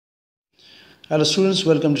Hello students,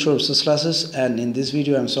 welcome to Short Business Classes, and in this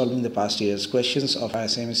video I am solving the past year's questions of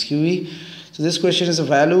ISI Msqe. So this question is a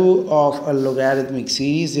value of a logarithmic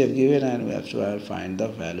series they have given, and we have to find the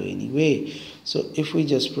value anyway. So if we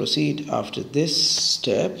just proceed after this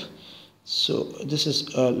step, so this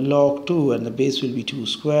is log 2 and the base will be 2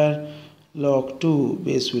 square, log 2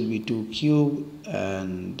 base will be 2 cube,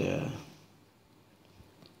 and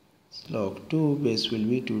log 2 base will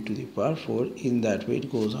be 2 to the power 4. In that way it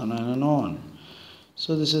goes on and on.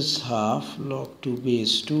 So this is half log 2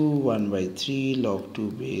 base 2, 1 by 3 log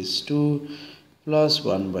 2 base 2 plus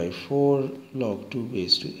 1 by 4 log 2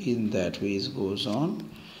 base 2. In that way it goes on.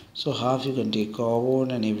 So half you can take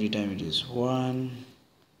common, and every time it is 1.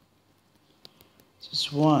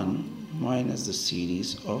 Just 1 minus the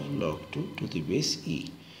series of log 2 to the base e.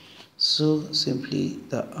 So simply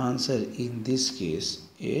the answer in this case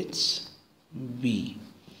it's B.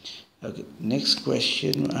 Okay, next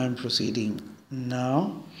question I am proceeding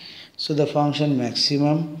now. So the function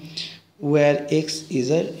maximum where x is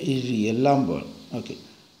a real number. Okay,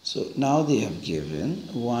 so now they have given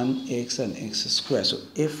 1x and x square. So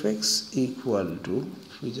fx equal to,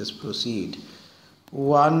 if we just proceed,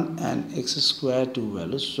 1 and x square, two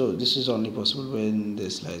values. So this is only possible when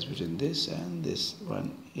this lies between this and this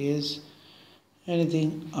one is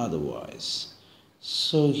anything otherwise.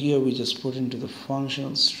 So here we just put into the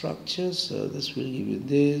functional structure. So this will give you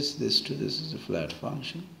this to this is a flat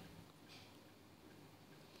function.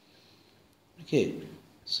 Okay,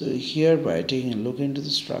 so here by taking a look into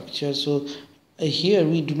the structure, so here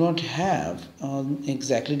we do not have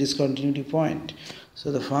exactly discontinuity point.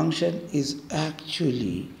 So the function is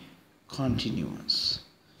actually continuous.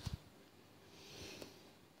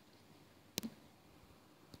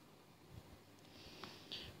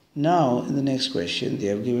 Now in the next question they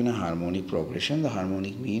have given a harmonic progression. The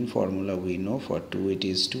harmonic mean formula we know. For 2 it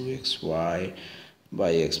is 2xy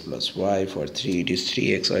by x plus y. For 3 it is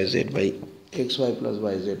 3xyz by xy plus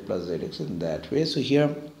yz plus zx, in that way. So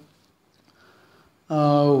here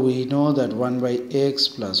we know that 1 by x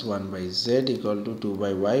plus 1 by z equal to 2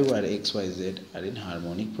 by y, where x, y, z are in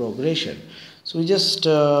harmonic progression. So we just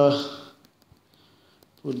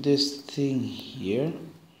put this thing here.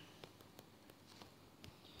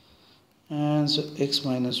 And so x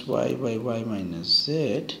minus y by y minus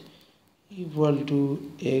z equal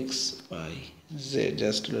to x by z.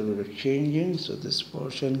 Just a little bit of changing. So this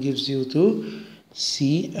portion gives you to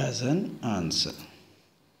C as an answer.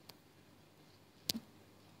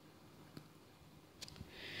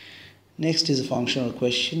 Next is a functional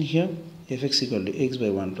question here. Fx equal to x by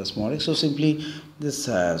 1 plus mod x. So simply this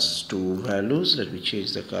has two values. Let me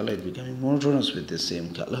change the color. It's becoming monotonous with the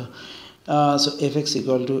same color. So fx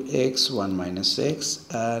equal to x1 minus x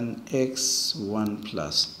and x1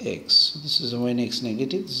 plus x. So this is when x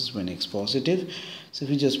negative, this is when x positive. So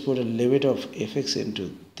if we just put a limit of fx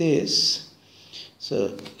into this,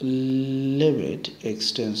 so limit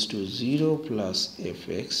x tends to 0 plus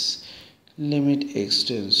fx, limit x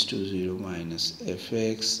tends to 0 minus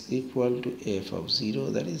fx equal to f of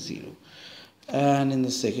 0, that is 0. And in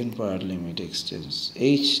the second part, limit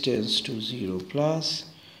h tends to 0 plus,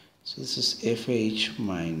 so this is fh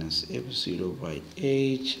minus f0 by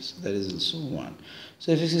h, so that is also 1.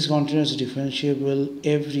 So fx is continuous differentiable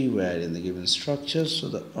everywhere in the given structure, so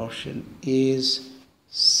the option is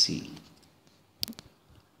C.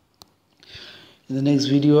 In the next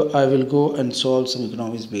video I will go and solve some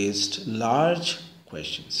economics based large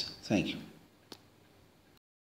questions. Thank you.